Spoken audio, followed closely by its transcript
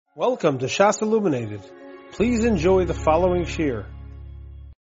Welcome to Shas Illuminated. Please enjoy the following shir.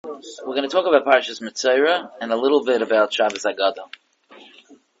 We're going to talk about Parshas Metzora and a little bit about Shabbos Haggadah.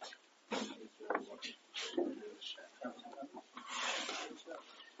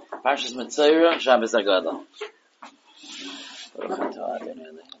 Parshas Metzora, Shabbos Haggadah.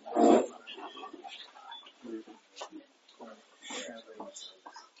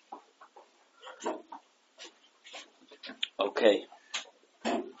 Okay.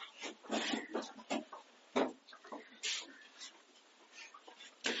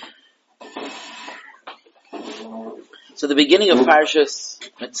 So the beginning of Parshas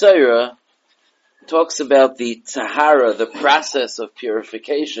Metzora talks about the tahara, the process of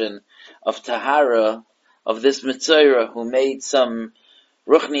purification of tahara of this Metzora who made some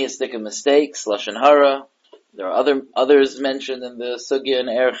ruchniistic mistakes, lashon hara. There are others mentioned in the Sugya and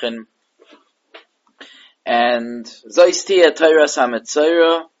Erchin. And Zoistia Tairas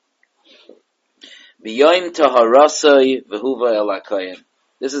HaMetzora B'yoim Taharasai V'huva Elakayin.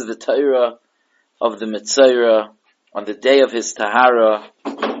 This is the Torah of the Metzora. On the day of his tahara,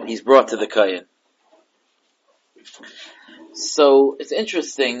 he's brought to the Kayin. So it's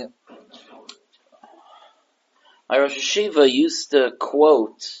interesting. My Rosh Hashiva used to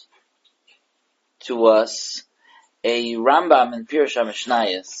quote to us a Rambam in Pirush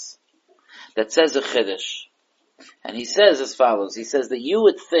HaMishnayos that says a chiddush, and he says as follows. He says that you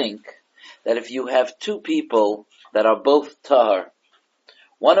would think that if you have two people that are both tahar,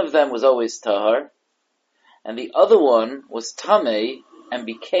 one of them was always tahar, and the other one was tamei and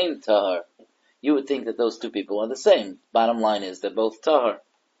became tahar, you would think that those two people are the same. Bottom line is they're both tahar.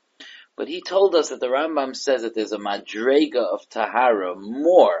 But he told us that the Rambam says that there's a madrega of tahara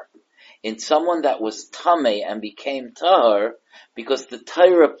more in someone that was tamei and became tahar, because the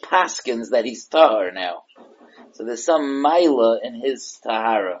Torah paskins that he's tahar now. So there's some maila in his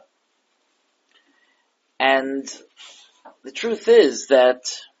tahara. And the truth is that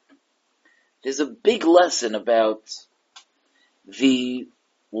there's a big lesson about the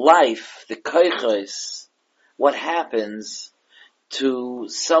life, the koichos, what happens to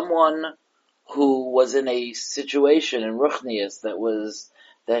someone who was in a situation in Ruchnias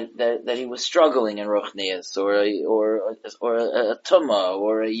that he was struggling in Ruchnias, or a Tumah,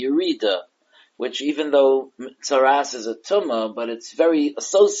 or a Yerida, which even though Tzaras is a Tumah, but it's very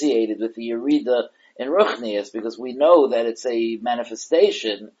associated with the Yerida in Ruchnias, because we know that it's a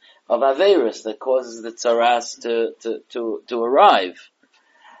manifestation of Averis that causes the Tzaras to arrive.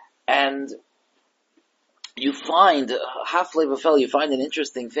 And you find, Haflei Bafel, you find an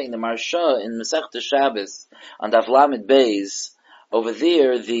interesting thing. The Marsha in Masechta Shabbos, on Daf Lamed Beis, over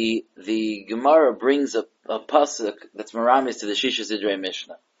there, the Gemara brings a pasuk that's meramis to the Shisha Sidrei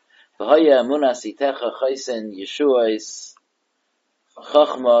Mishnah. V'haya emunas itecha chaysen Yeshuais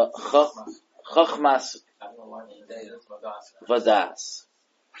chachmas vadas.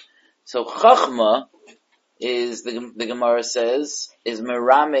 So chachma is, the Gemara says, is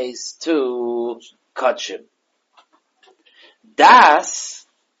meramis to kachim. Das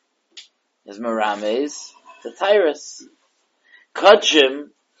is meramis to tyrus.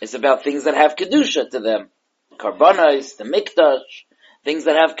 Kachim is about things that have kedusha to them. Karbanos, the mikdash, things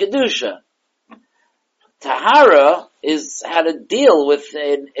that have kedusha. Tahara is how to deal with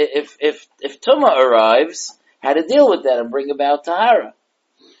it. If Tumah arrives, how to deal with that and bring about Tahara.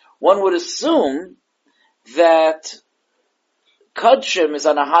 One would assume that Kachim is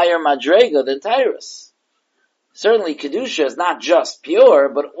on a higher madrega than Tyrus. Certainly kedusha is not just pure,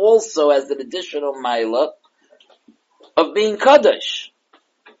 but also has an additional maila of being Kaddish.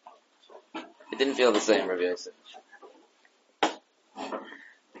 It didn't feel the same, Rabbi Yosef.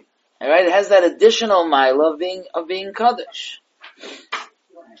 Alright, it has that additional mile of being Kaddish.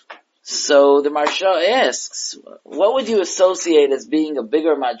 So the Marsha asks, what would you associate as being a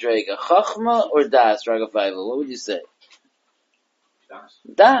bigger madrega, Chachma or Das, Ragafaiva? What would you say?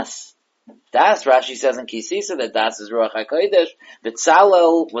 Das. Das, Rashi says in Kisisa that Das is Ruach HaKodesh.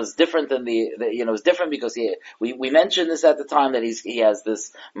 Betzalel was different than was different because we mentioned this at the time that he has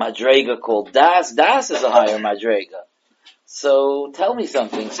this madrega called Das. Das is a higher madrega. So tell me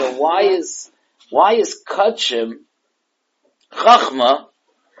something. So why is Kachim Chachma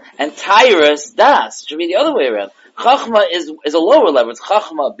and Tyrus Das? It should be the other way around. Chachma is a lower level. It's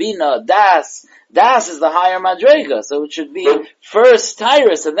Chachma, Bina, Das. Das is the higher Madrega. So it should be first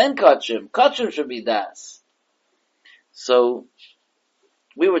Tyrus and then Kachim. Kachim should be Das. So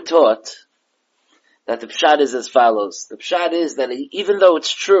we were taught that the Pshat is as follows. The Pshat is that even though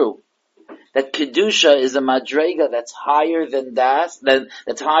it's true that Kedusha is a Madrega that's higher than Das,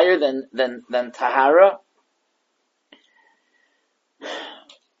 that's higher than Tahara,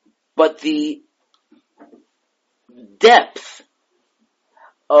 but the depth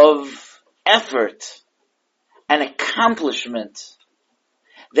of effort and accomplishment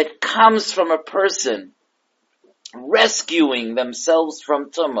that comes from a person rescuing themselves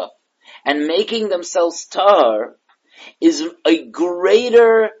from tumah and making themselves tahar is a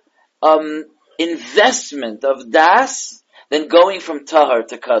greater investment of das than going from tahar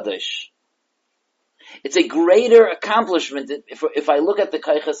to kaddish. It's a greater accomplishment if I look at the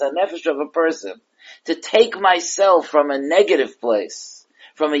kaichas hanefesh of a person, to take myself from a negative place,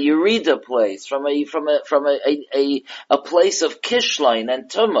 from a yerida place, from a place of kishlein and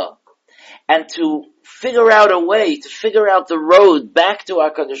tumah, and to figure out a way, to figure out the road back to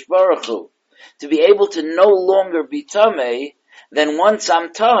HaKadosh Baruch Hu, to be able to no longer be tamei, then once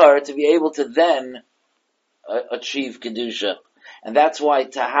I'm tahar, to be able to then achieve kedusha. And that's why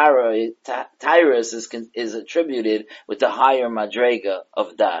Tyrus is attributed with the higher madrega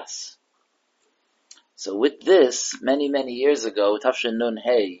of das. So with this, many, many years ago, Tafshin Nun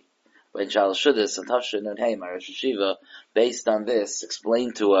Hey, when Shal Shuddis and Tafshin Nun Hey, my Rosh Yeshiva, based on this,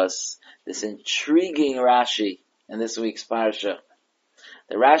 explained to us this intriguing Rashi in this week's Parsha.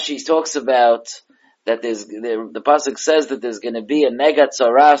 The Rashi talks about that the pasuk says that there's going to be a negat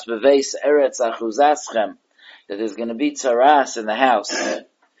tzaras beveis eretz achuzaschem, that there's going to be tzaras in the house.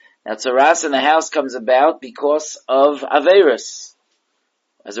 Now tzaras in the house comes about because of Averis.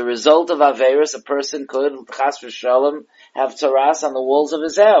 As a result of Averis, a person could, chas v'shalom, have tzaras on the walls of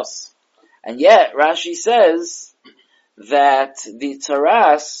his house. And yet, Rashi says that the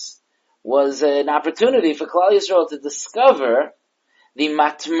tzaras was an opportunity for Klal Yisrael to discover the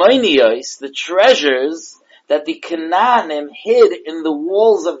matmoniyos, the treasures that the Canaanim hid in the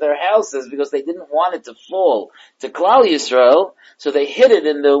walls of their houses because they didn't want it to fall to Klal Yisrael, so they hid it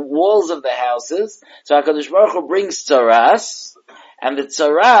in the walls of the houses. So HaKadosh Baruch Hu brings tzaras, and the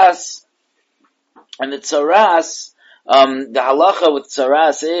tzaras, the halacha with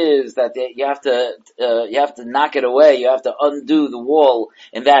tzaras is that you have to knock it away, you have to undo the wall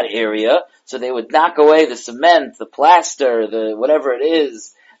in that area. So they would knock away the cement, the plaster, the whatever it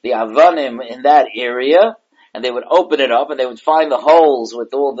is, the avanim in that area, and they would open it up and they would find the holes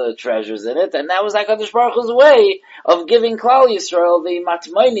with all the treasures in it, and that was HaKadosh Baruch Hu's way of giving Klal Yisrael the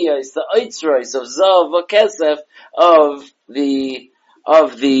matmoniyos, the oitzros of zav, or kesef, of the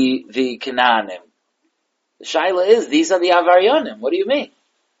Canaanim. The shaila is, these are the avaryonim. What do you mean?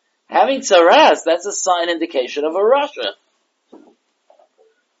 Having tzaras, that's a sign indication of a rasha.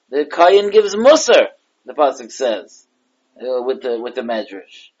 The Kayin gives musar, the pasuk says, with the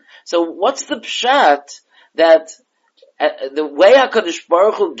medrash. So what's the pshat that the way HaKadosh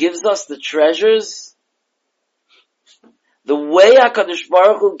Baruch Hu gives us the treasures,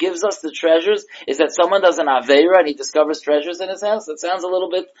 is that someone does an aveira and he discovers treasures in his house? It sounds a little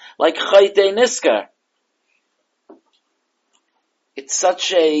bit like chayte niskar. It's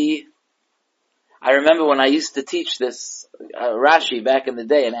such a... I remember when I used to teach this Rashi back in the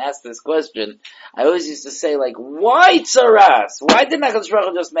day and ask this question, I always used to say, like, why tzaras? Why didn't HaKadosh Baruch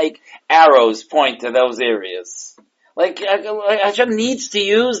Hu just make arrows point to those areas? Like Hashem needs to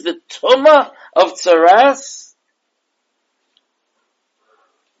use the tumah of tzaras?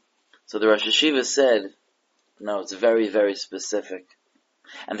 So the Rosh Yeshiva said, no, it's very, very specific.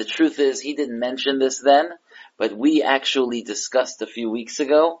 And the truth is, he didn't mention this then, but we actually discussed a few weeks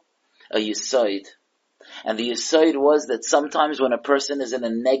ago a yisoid. And the yisoid was that sometimes when a person is in a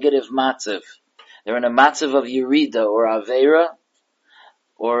negative matzav, they're in a matzav of yerida or avera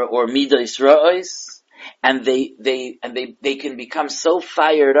or midas ra'os, and they can become so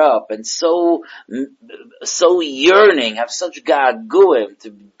fired up and so yearning, have such ga'aguim to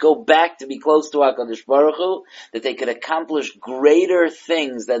go back to be close to HaKadosh Baruch Hu, that they could accomplish greater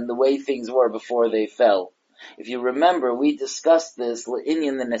things than the way things were before they fell. If you remember, we discussed this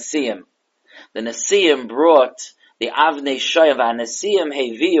in the Nesiim. The Nesiim brought the Avnei Shoyim, the Nesiim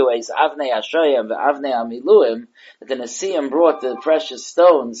Heviu es Avnei Hashoyim, the Avnei Amiluim, that the Nesiim brought the precious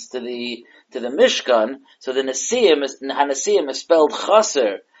stones to the Mishkan. So the Nesiim is spelled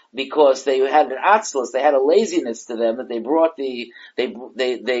Chaser, because they had an atzlus, they had a laziness to them, that they brought they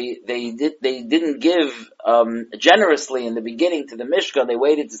didn't give generously in the beginning to the Mishkan. They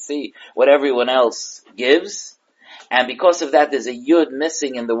waited to see what everyone else gives, and because of that, there's a yud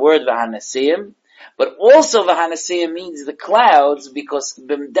missing in the word v'hanasiyim. But also v'hanasiyim means the clouds, because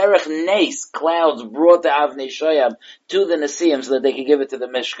b'derech nes, clouds brought the Avnei Shoyam to the Nesiyim so that they could give it to the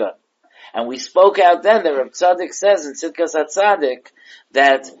Mishkan. And we spoke out then that Reb Tzaddik says in Tzidkas HaTzaddik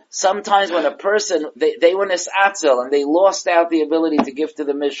that sometimes when a person, they were nisatzel and they lost out the ability to give to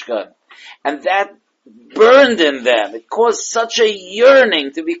the Mishkan. And that burned in them. It caused such a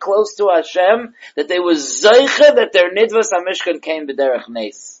yearning to be close to Hashem that they were zeicha that their nidvas hamishkan came b'derech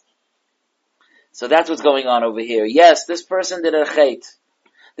nes. So that's what's going on over here. Yes, this person did a chet.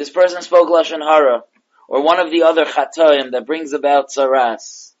 This person spoke lashon hara, or one of the other chatoim that brings about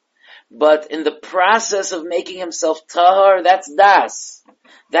tzaras. But in the process of making himself tahar, that's das.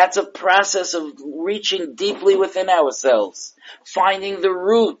 That's a process of reaching deeply within ourselves, finding the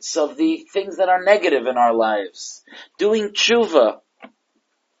roots of the things that are negative in our lives, doing tshuva,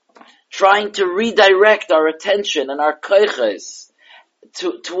 trying to redirect our attention and our koiches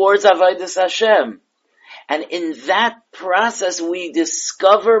towards avodas Hashem. And in that process, we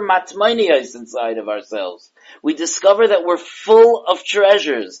discover matmainiyos inside of ourselves. We discover that we're full of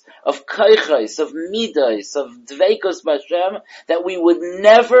treasures, of koiches, of midos, of dveikos b'Hashem, that we would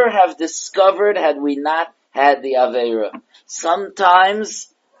never have discovered had we not had the Aveira.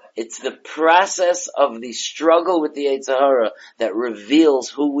 Sometimes it's the process of the struggle with the Yetzer Hara that reveals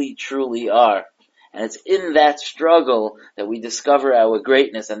who we truly are. And it's in that struggle that we discover our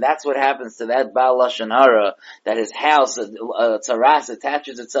greatness. And that's what happens to that Baal Lashon Hara, that his house, Tzaras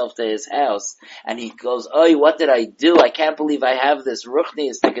attaches itself to his house. And he goes, "Oy, what did I do? I can't believe I have this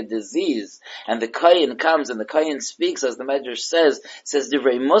ruchniistic disease." And the Kohen comes, and the Kohen speaks, as the Medrash says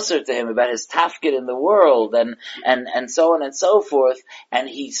Divrei Musar to him about his tafkid in the world, and so on and so forth. And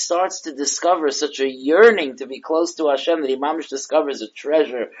he starts to discover such a yearning to be close to Hashem that he mamish discovers a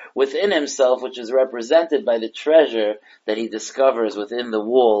treasure within himself, which is represented by the treasure that he discovers within the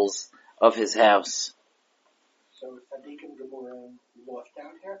walls of his house. So Sadiq and Gemara lost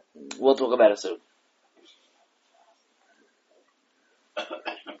down here? We'll talk about it soon.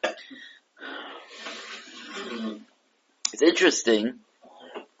 It's interesting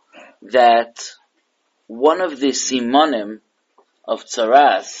that one of the simonim of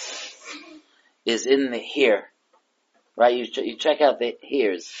tzaras is in the hair. Right, you check out the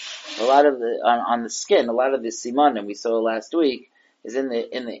hairs. A lot of the on the skin, a lot of the simanim we saw last week is in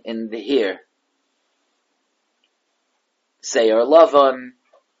the hair. Seir lavan,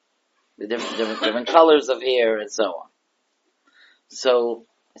 the different colors of hair, and so on. So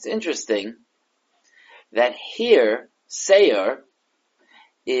it's interesting that here seir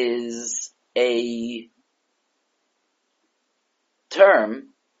is a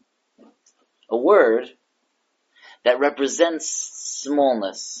term, a word that represents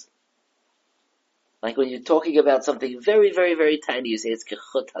smallness. Like when you're talking about something very, very, very tiny, you say it's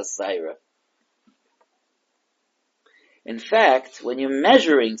kechut hasayra. In fact, when you're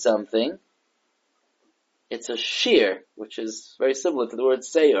measuring something, it's a shear, which is very similar to the word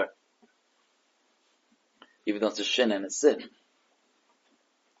seir, even though it's a shin and a sin.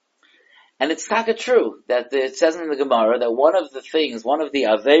 And it's taka true that it says in the Gemara that one of the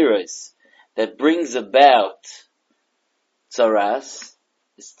aveiros that brings about tzaras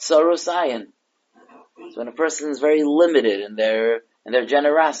is tzarosayin. So when a person is very limited in their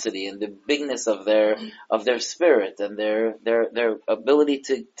generosity and the bigness of their spirit and their ability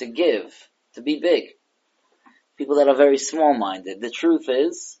to give, to be big. People that are very small-minded. The truth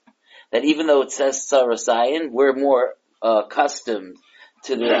is that even though it says tzarosayin, we're more accustomed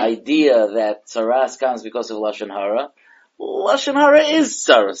to the idea that tzaras comes because of lashon hara. Lashon hara is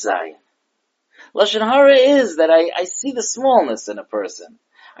tzarosayin. Lashon hara is that I see the smallness in a person.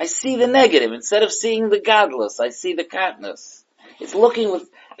 I see the negative. Instead of seeing the godless, I see the katnus. It's looking with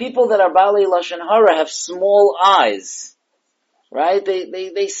people that are Bali Lashon hara have small eyes. Right?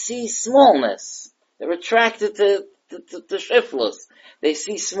 They see smallness. They're attracted to shiflus. They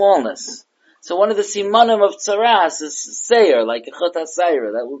see smallness. So one of the simanim of tzaras is seir, like a chot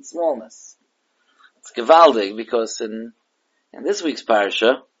hasayra, that with smallness. It's gevaldig because in this week's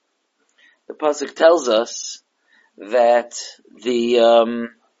parsha, the pasuk tells us that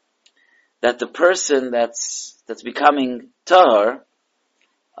the person that's becoming tahar,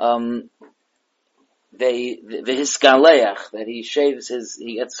 the hiskaleach, that he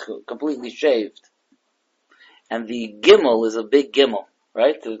gets completely shaved, and the gimel is a big gimel,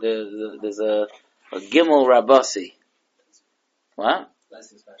 right? There's a gimel rabasi. What?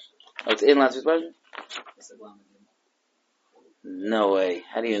 Last week's parsha. Oh, it's in last week's parsha? It's a glam of gimel. No way.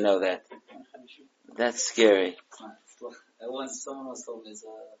 How do you know that? That's scary. Someone was told it's a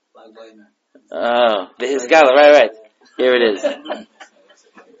black boy. Oh, the Hizgala, right. Here it is.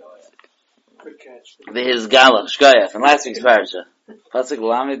 Good catch. The Hizgala, Shkoya, from last week's parasha. Pasuk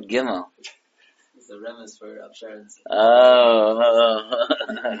Lamed Gimel. It's a remiss for Absharon. Oh.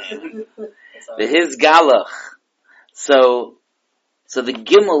 The Hizgala. So the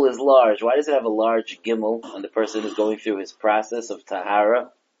Gimel is large. Why does it have a large Gimel when the person is going through his process of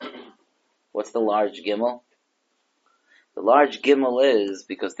Tahara? What's the large gimel? The large gimel is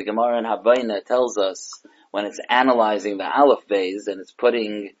because the Gemara in Habayna tells us when it's analyzing the Aleph Beis and it's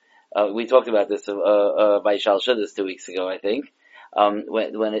putting, we talked about this by Shal Shuddas 2 weeks ago, I think,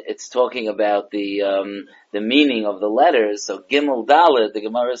 when it's talking about the meaning of the letters. So Gimel Dalet, the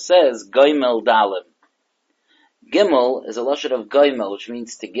Gemara says Goimel Dalet. Gimel is a lashon of Goimel, which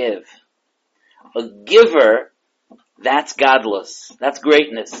means to give. A giver, that's godless. That's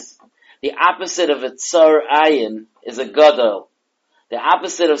greatness. The opposite of a tsar ayin is a gadol. The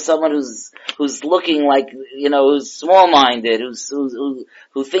opposite of someone who's looking like, who's small-minded,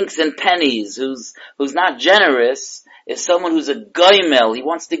 who thinks in pennies, who's not generous, is someone who's a goimel. He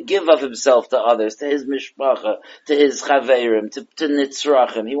wants to give of himself to others, to his mishpacha, to his chaverim, to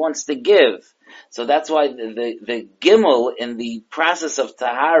nitzrachim. He wants to give. So that's why the gimel in the process of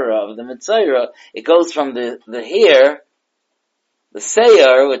tahara, of the Metzora, it goes from the hair, the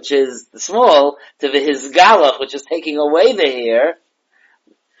seir, which is the small, to the hizgalach, which is taking away the hair,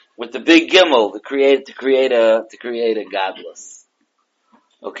 with the big gimel to create a godless.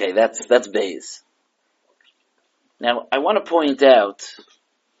 Okay, that's Beis. Now, I want to point out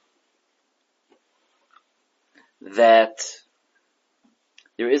that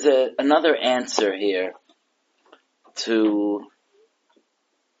there is another answer here to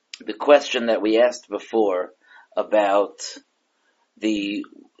the question that we asked before about the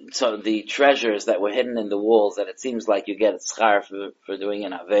treasures that were hidden in the walls, that it seems like you get a schar for doing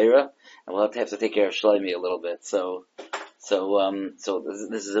an Aveira, and we'll have to take care of Shlomi a little bit. So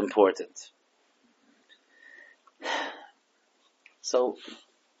this is important. So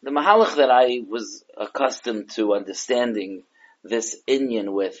the Mahalach that I was accustomed to understanding this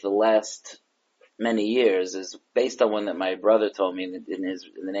inyan with the last many years is based on one that my brother told me in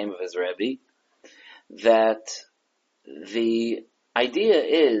the name of his Rebbe, that the idea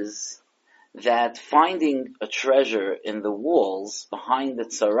is that finding a treasure in the walls behind the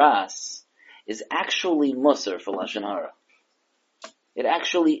tzaras is actually musar for Lashon Hara. It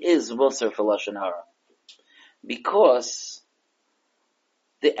actually is musar for Lashon Hara. Because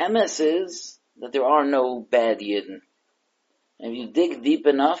the emes is that there are no bad yidden. And if you dig deep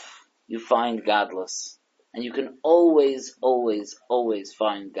enough, you find godless. And you can always, always, always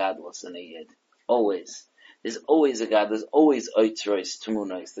find godless in a yid. Always. There's always a God, there's always oitzrois,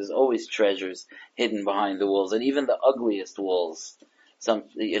 tumunos, there's always treasures hidden behind the walls, and even the ugliest walls,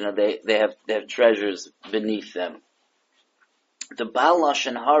 they have treasures beneath them. The Baal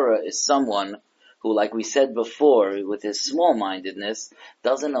Lashon Hara is someone who, like we said before, with his small-mindedness,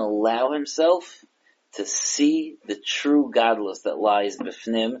 doesn't allow himself to see the true godless that lies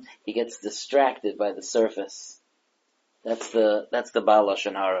bifnim. He gets distracted by the surface. That's the Baal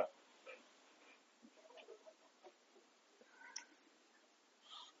Lashon Hara.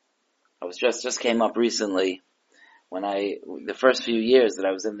 I was just came up recently when the first few years that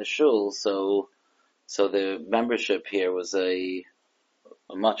I was in the shul, so the membership here was a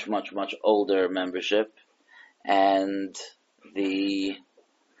much, much, much older membership, and the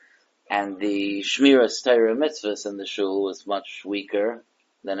Shmiras Torah mitzvahs in the shul was much weaker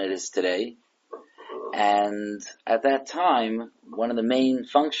than it is today. And at that time, one of the main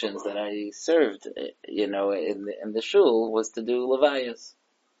functions that I served, in the shul was to do levayas.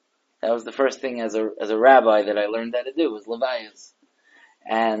 That was the first thing as a rabbi that I learned how to do, was levayas.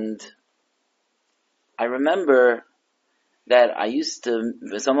 And I remember that I used to,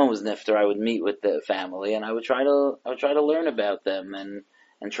 if someone was nifter, I would meet with the family and I would try to learn about them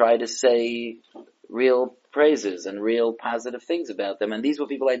and try to say real praises and real positive things about them. And these were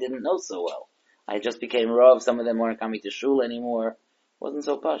people I didn't know so well. I just became rav. Some of them weren't coming to shul anymore. Wasn't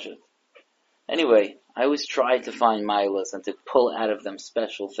so pashut. Anyway, I always tried to find milas and to pull out of them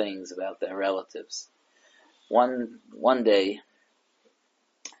special things about their relatives. One day,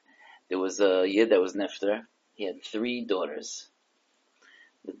 there was a yid that was nifter. He had 3 daughters.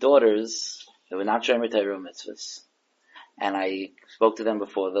 The daughters, they were not shomer Torah mitzvahs. And I spoke to them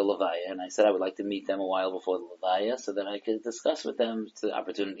before the levaya, and I said I would like to meet them a while before the levaya so that I could discuss with them the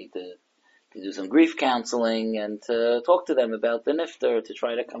opportunity to do some grief counseling and to talk to them about the nifter, to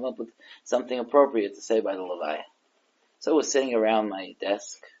try to come up with something appropriate to say by the levaya. So I was sitting around my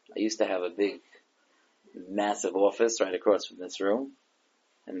desk. I used to have a big, massive office right across from this room,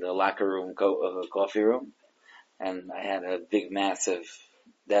 in the locker room, coffee room. And I had a big, massive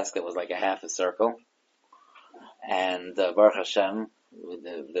desk that was like a half a circle. And Baruch Hashem,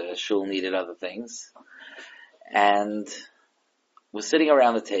 the shul needed other things. And was sitting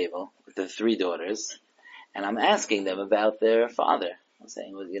around the table with the 3 daughters, and I'm asking them about their father. I'm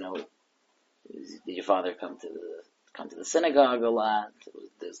saying, well, did your father come to come to the synagogue a lot.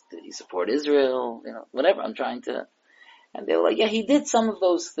 Did he support Israel? Whatever. I'm trying to. And they were like, yeah, he did some of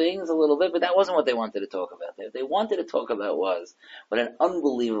those things a little bit, but that wasn't what they wanted to talk about. What they wanted to talk about was what an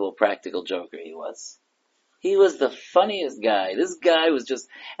unbelievable practical joker he was. He was the funniest guy. This guy was just,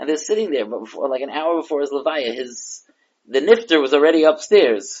 and they're sitting there, but before, like an hour before his levaya, the nifter was already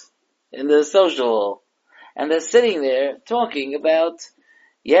upstairs in the social hall. And they're sitting there talking about,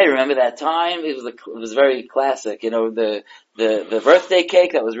 yeah, remember that time? It was very classic, the birthday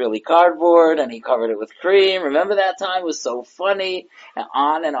cake that was really cardboard and he covered it with cream. Remember that time? It was so funny. And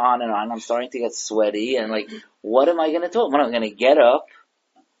on and on and on. I'm starting to get sweaty and like, what am I going to talk? What am I going to get up?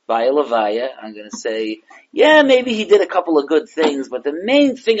 By a levaya, I'm going to say, yeah, maybe he did a couple of good things, but the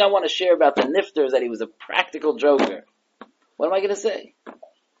main thing I want to share about the nifter is that he was a practical joker. What am I going to say?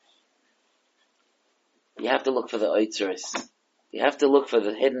 You have to look for the oitzeres. You have to look for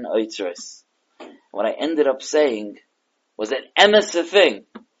the hidden oitzeres. What I ended up saying was that emes a thing.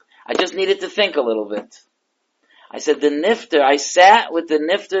 I just needed to think a little bit. I said the nifter, I sat with the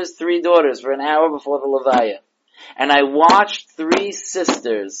nifter's 3 daughters for an hour before the levaya. And I watched 3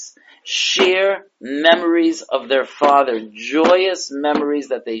 sisters share memories of their father, joyous memories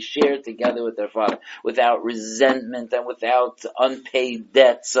that they shared together with their father, without resentment and without unpaid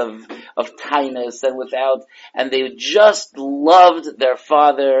debts of tinus and they just loved their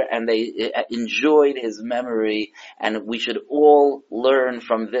father and they enjoyed his memory, and we should all learn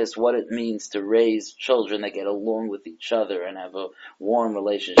from this what it means to raise children that get along with each other and have warm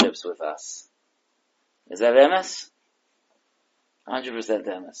relationships with us. Is that emes? 100%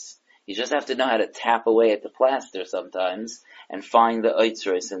 emes. You just have to know how to tap away at the plaster sometimes and find the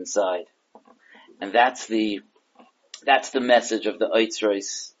oitzeres inside. And that's the message of the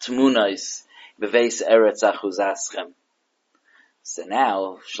oitzeres, tmunos, beveis eretz achuzaschem. So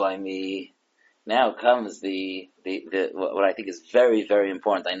now, Shlomi, now comes the what I think is very, very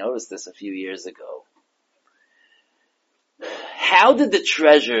important. I noticed this a few years ago. How did the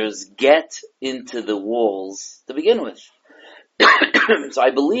treasures get into the walls to begin with? So I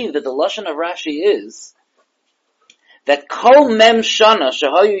believe that the lashon of Rashi is that kol mem shana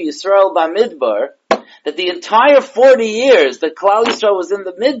shehayu Yisrael b'midbar, that the entire 40 years that Klal Yisrael was in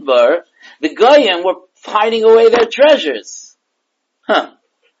the midbar, the Goyim were hiding away their treasures.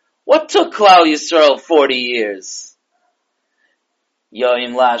 What took Klal Yisrael 40 years?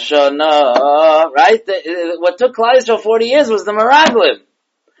 Yoim lashana, right? What took Klal Yisrael 40 years was the Meraglim.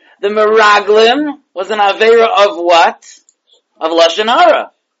 The Meraglim was an Aveira of what? Of Lashon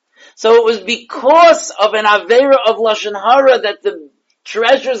Hara. So it was because of an Aveira of Lashon Hara that the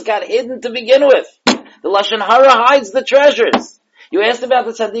treasures got hidden to begin with. The Lashon Hara hides the treasures. You asked about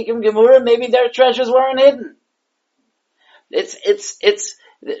the Tzaddikim Gemura, maybe their treasures weren't hidden.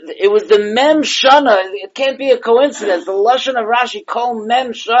 It was the Mem Shana, it can't be a coincidence. The Lashon of Rashi, Kol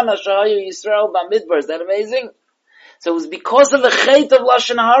Mem Shana Shahayu Yisrael B'midbar. Is that amazing? So it was because of the Chet of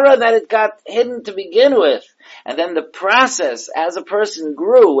Lashon Hara that it got hidden to begin with. And then the process, as a person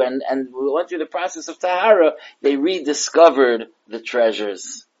grew and we went through the process of Tahara, they rediscovered the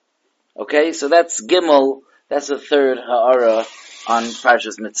treasures. Okay, so that's Gimel, that's the third Ha'ara on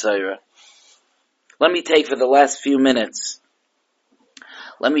Parshas Metzora. Let me take for the last few minutes,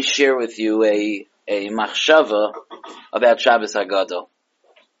 let me share with you a machshava about Shabbos HaGadol.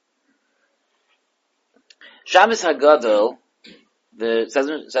 Shabbos HaGadol, says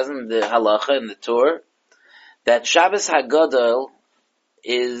in the halacha, in the Torah, that Shabbos HaGadol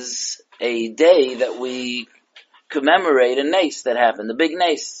is a day that we commemorate a nes that happened, a big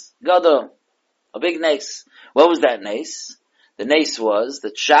nes, Gadol, a big nes. What was that nes? The nes was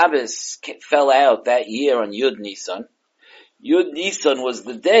that Shabbos fell out that year on Yud Nisan. Yud Nisan was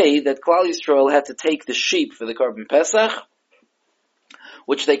the day that Klal Yisrael had to take the sheep for the Korban Pesach,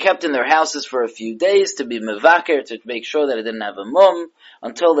 which they kept in their houses for a few days to be mevaker, to make sure that it didn't have a mum,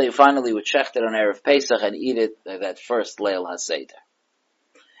 until they finally would shecht it on Erev Pesach and eat it that first Leil HaSeder.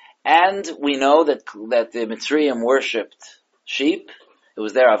 And we know that the Mitzrayim worshipped sheep. It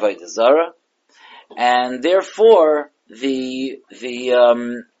was their Avodah Zarah. And therefore, the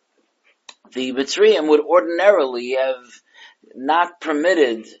Mitzrayim would ordinarily have not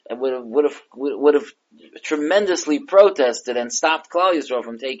permitted, would have tremendously protested and stopped Klal Yisrael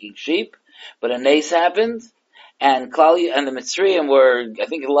from taking sheep, but a nes happened, and the Mitzrayim were, I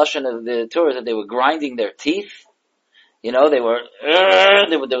think the lashon of the Torah that they were grinding their teeth. There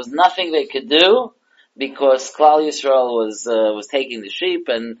was nothing they could do because Klal Yisrael was taking the sheep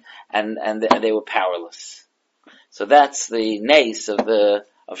and they were powerless. So that's the nes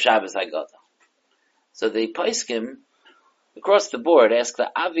of Shabbos HaGadol. So the Poskim across the board ask the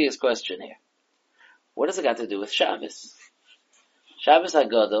obvious question here. What does it got to do with Shabbos? Shabbos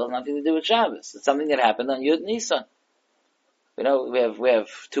HaGadol has nothing to do with Shabbos. It's something that happened on Yud Nisan. We have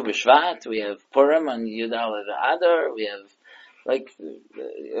Tu B'Shvat, we have Purim on Yud Adar, we have,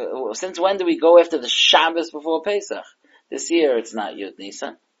 since when do we go after the Shabbos before Pesach? This year it's not Yud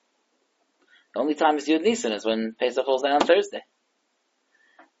Nisan. The only time it's Yud Nisan is when Pesach falls down on Thursday.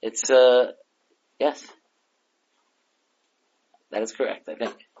 It's, yes. That is correct, I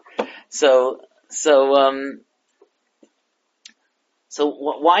think. So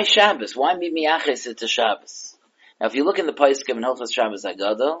why Shabbos? Why be miyaches to Shabbos? Now, if you look in the Paiskim and Hilchos Shabbos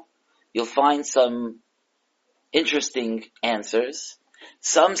HaGadol, you'll find some interesting answers.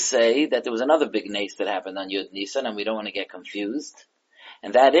 Some say that there was another big nace that happened on Yud Nisan, and we don't want to get confused.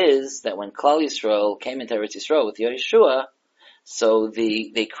 And that is that when Klal Yisrael came into Eretz Yisrael with Yeshua, so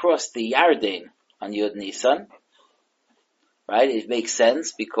they crossed the Yarden on Yud Nisan. Right? It makes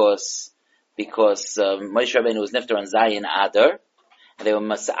sense because Moshe Rabbeinu was nifter on Zayin Adar, and they were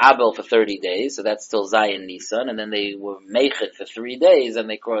Mas'abel for 30 days, so that's still Zayin Nisan, and then they were Mechet for 3 days, and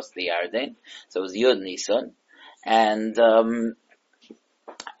they crossed the Yarden, so it was Yud Nisan, and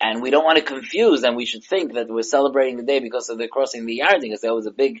we don't want to confuse, and we should think that we're celebrating the day because of the crossing the Yarden, because there was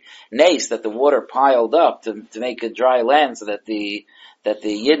a big nace that the water piled up to make a dry land so that the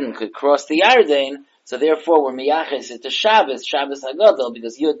Yidden could cross the Yarden. So therefore, we're miyaches to Shabbos HaGadol,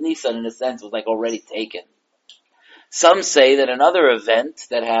 because Yud Nisan, in a sense, was like already taken. Some say that another event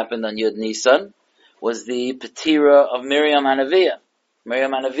that happened on Yud Nisan was the Petira of Miriam Hanaviyah.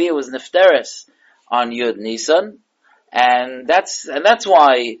 Miriam Hanaviyah was nifteres on Yud Nisan, and that's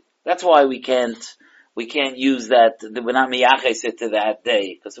why we can't use that. We're not miyaches to that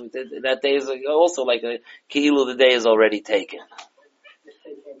day, because that day is also like a ki'ilu. The day is already taken. This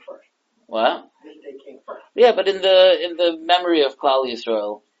day came first. What? This day came first. Yeah, but in the memory of Klal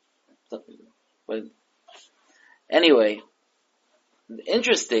Yisrael. But anyway,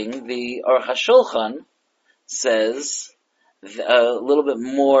 interesting, the Aruch HaShulchan says a little bit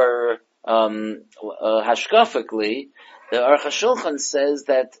more hashkafically, the Aruch HaShulchan says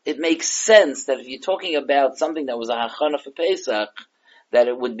that it makes sense that if you're talking about something that was a hachana for Pesach, that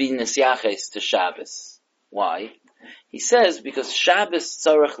it would be nisyaches to Shabbos. Why? He says because Shabbos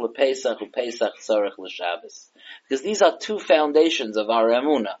tzarech lePesach uPesach tzarech leShabbos. Because these are two foundations of our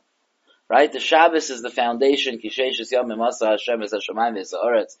emunah. Right? The Shabbos is the foundation, Kisheishis Yomim Asa Hashem es Hashemayim es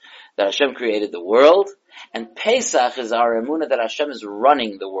Haaretz, that Hashem created the world, and Pesach is our emunah that Hashem is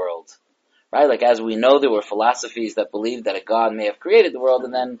running the world. Right? Like as we know, there were philosophies that believed that a God may have created the world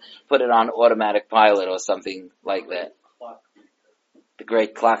and then put it on automatic pilot or something like that. The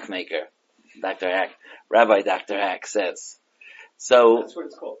great clockmaker, Rabbi Dr. Hack says. So That's what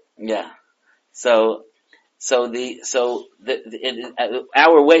it's called. Yeah.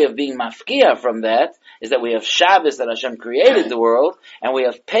 Our way of being mafkia from that is that we have Shabbos that Hashem created the world, and we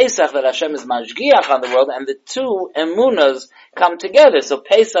have Pesach that Hashem is mashgiach on the world, and the two emunas come together. So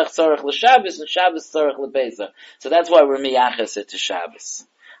Pesach tzarech l'Shabbos and Shabbos tzarech l'Pesach. So that's why we're miyaches to Shabbos.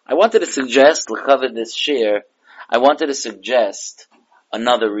 I wanted to suggest, l'chaved this shir, I wanted to suggest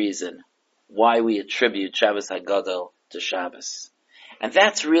another reason why we attribute Shabbos HaGadol to Shabbos. And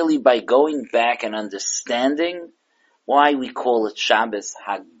that's really by going back and understanding why we call it Shabbos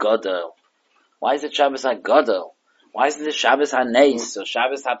HaGadol. Why is it Shabbos HaGadol? Why isn't it Shabbos HaNeis or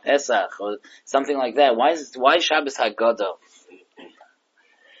Shabbos HaPesach or something like that? Why Shabbos HaGadol?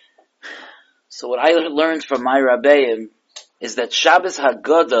 So what I learned from my Rabbeim is that Shabbos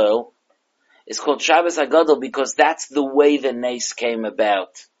HaGadol is called Shabbos HaGadol because that's the way the Nes came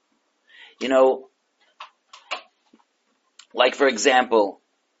about. You know, like for example,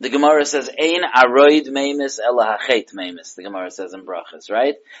 the Gemara says, Ein aroid meimis ela hachet meimis, the Gemara says in Brachas,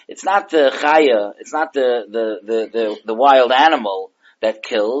 right? It's not the chaya, it's not the wild animal that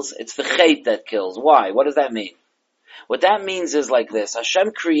kills, it's the chet that kills. Why? What does that mean? What that means is like this,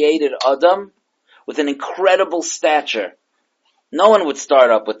 Hashem created Adam with an incredible stature. No one would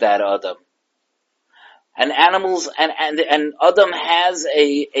start up with that Adam. And animals, and Adam has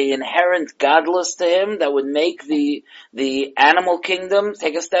a inherent godless to him that would make the animal kingdom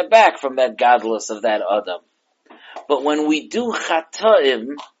take a step back from that godless of that Adam. But when we do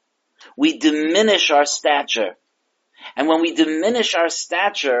chata'im, we diminish our stature. And when we diminish our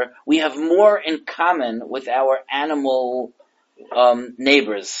stature, we have more in common with our animal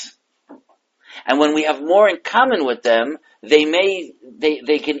neighbors. And when we have more in common with them,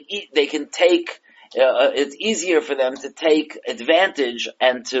 it's easier for them to take advantage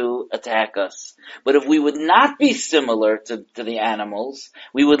and to attack us. But if we would not be similar to the animals,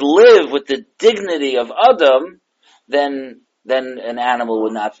 we would live with the dignity of Adam, then an animal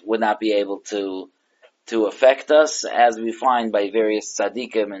would not be able to to affect us, as we find by various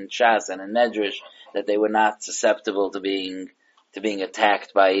tzaddikim and Shas and in Medrash, that they were not susceptible to being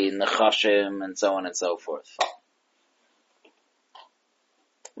attacked by nechashim and so on and so forth.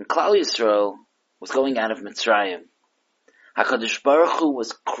 When Klal Yisrael was going out of Mitzrayim, HaKadosh Baruch Hu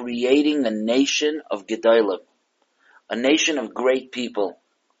was creating a nation of Gedolim, a nation of great people.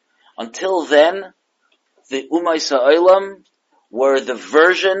 Until then, the Ummah Ha'olam were the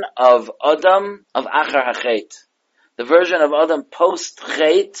version of Adam of Achar HaChet. The version of Adam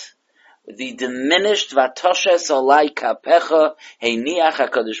post-Chet, the diminished Vatoshes Olai Kapecha Heiniach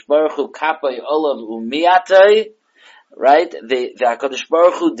HaKadosh Baruch Hu Kapay Olav Umiyatai, right? The HaKadosh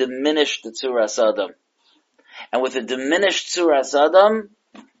Baruch Hu diminished the Tzuras Adam. And with a diminished Tzuras Adam,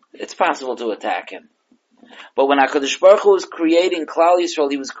 it's possible to attack him. But when HaKadosh Baruch Hu was creating Klal Yisrael,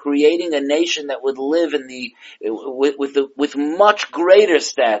 he was creating a nation that would live with much greater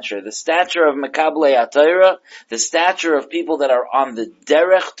stature, the stature of Mekablei HaTorah, the stature of people that are on the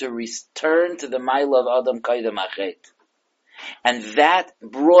derech to return to the Maila of Adam Kaidem Achet. And that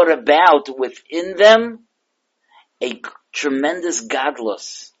brought about within them a tremendous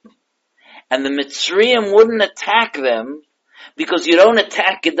gadlus. And the Mitzrayim wouldn't attack them because you don't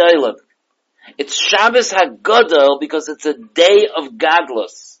attack Gedolim. It's Shabbos HaGadol because it's a day of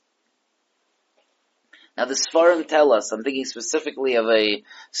gadlus. Now the Sfarim tell us, I'm thinking specifically of a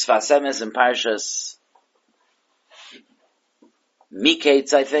Sfas Emes in Parshas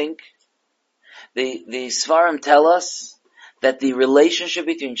Miketz, I think. The Sfarim tell us that the relationship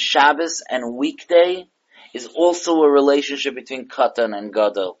between Shabbos and weekday is also a relationship between Katan and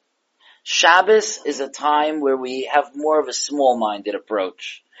Gadol. Shabbos is a time where we have more of a small-minded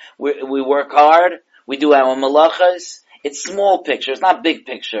approach. We work hard, we do our malachas. It's small picture, it's not big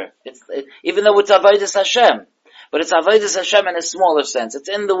picture. Even though it's Avodas Hashem, but it's Avodas Hashem in a smaller sense. It's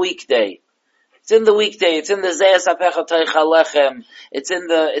in the weekday. It's in the Zeyas HaPecha Toich HaLechem. It's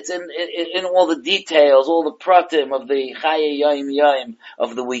in all the details, all the pratim of the Chaye Yom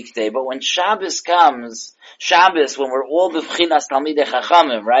of the weekday. But when Shabbos comes, when we're all b'chinas Talmidei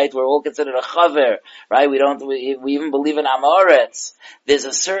Chachamim, right? We're all considered a chaver, right? We even believe in Amoretz. There's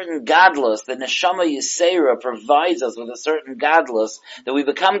a certain gadlus. The Neshama Yisera provides us with a certain gadlus that we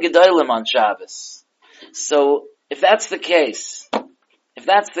become Gedolim on Shabbos. So, if that's the case,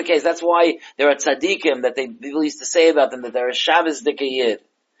 that's why there are tzaddikim that people used to say about them that they're a Shabbos Dikayid.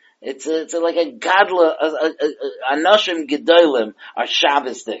 It's like a gadla, Anoshim Gedolim are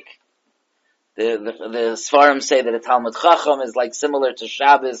Shabbos Dik. The Sfarim say that a Talmud Chacham is like similar to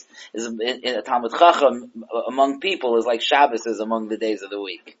Shabbos, in a Talmud Chacham among people is like Shabbos is among the days of the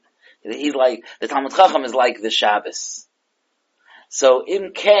week. He's like, the Talmud Chacham is like the Shabbos. So,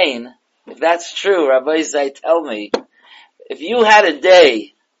 Im Kain, if that's true, Rabbi Zay, tell me, if you had a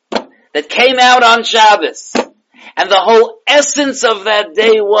day that came out on Shabbos, and the whole essence of that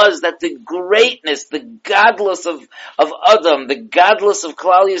day was that the greatness, the gadlus of Adam, the gadlus of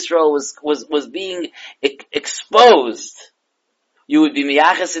Klal Yisrael was being exposed, you would be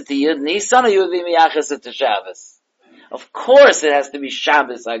miyaches to Yud Nisan, or you would be miyaches to Shabbos? Of course it has to be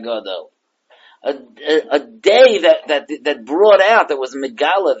Shabbos HaGadol. A day that brought out, that was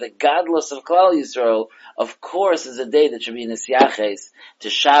Megala, the gadlus of Klal Yisrael, of course is a day that should be Nisyaches to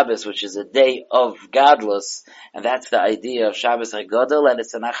Shabbos, which is a day of gadlus, and that's the idea of Shabbos HaGadol, and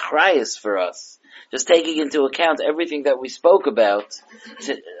it's an achrayus for us. Just taking into account everything that we spoke about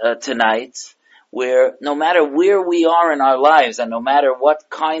tonight, where no matter where we are in our lives, and no matter what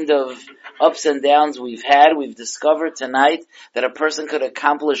kind of ups and downs we've had, we've discovered tonight that a person could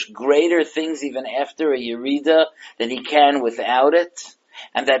accomplish greater things even after a Yerida than he can without it.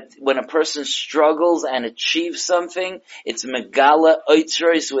 And that when a person struggles and achieves something, it's Megala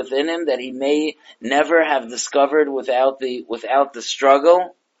Oitzros within him that he may never have discovered without the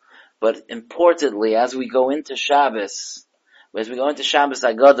struggle. But importantly, as we go into Shabbos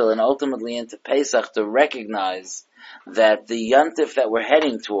HaGadol and ultimately into Pesach, to recognize that the Yontif that we're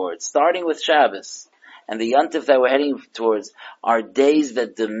heading towards, starting with Shabbos, and the Yontif that we're heading towards, are days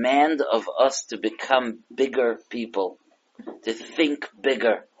that demand of us to become bigger people, to think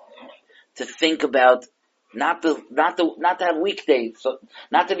bigger, to think about not to have weekdays, so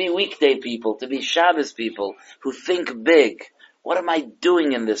not to be weekday people, to be Shabbos people who think big. What am I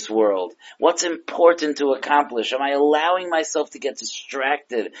doing in this world? What's important to accomplish? Am I allowing myself to get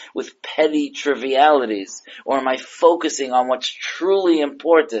distracted with petty trivialities? Or am I focusing on what's truly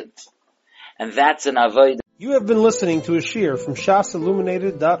important? And that's an avodah. You have been listening to a shiur from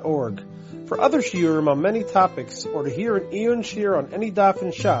shasilluminated.org. For other shiurim on many topics, or to hear an Iyun shiur on any daf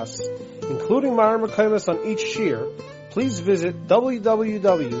in Shas, including Ma'ar Mekaymas on each shiur, please visit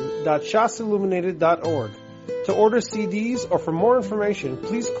www.shasilluminated.org. To order CDs or for more information,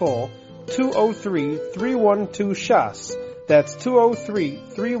 please call 203-312-SHAS. That's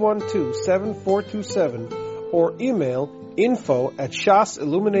 203-312-7427 or email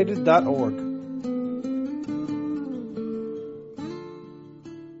info@shasilluminated.org.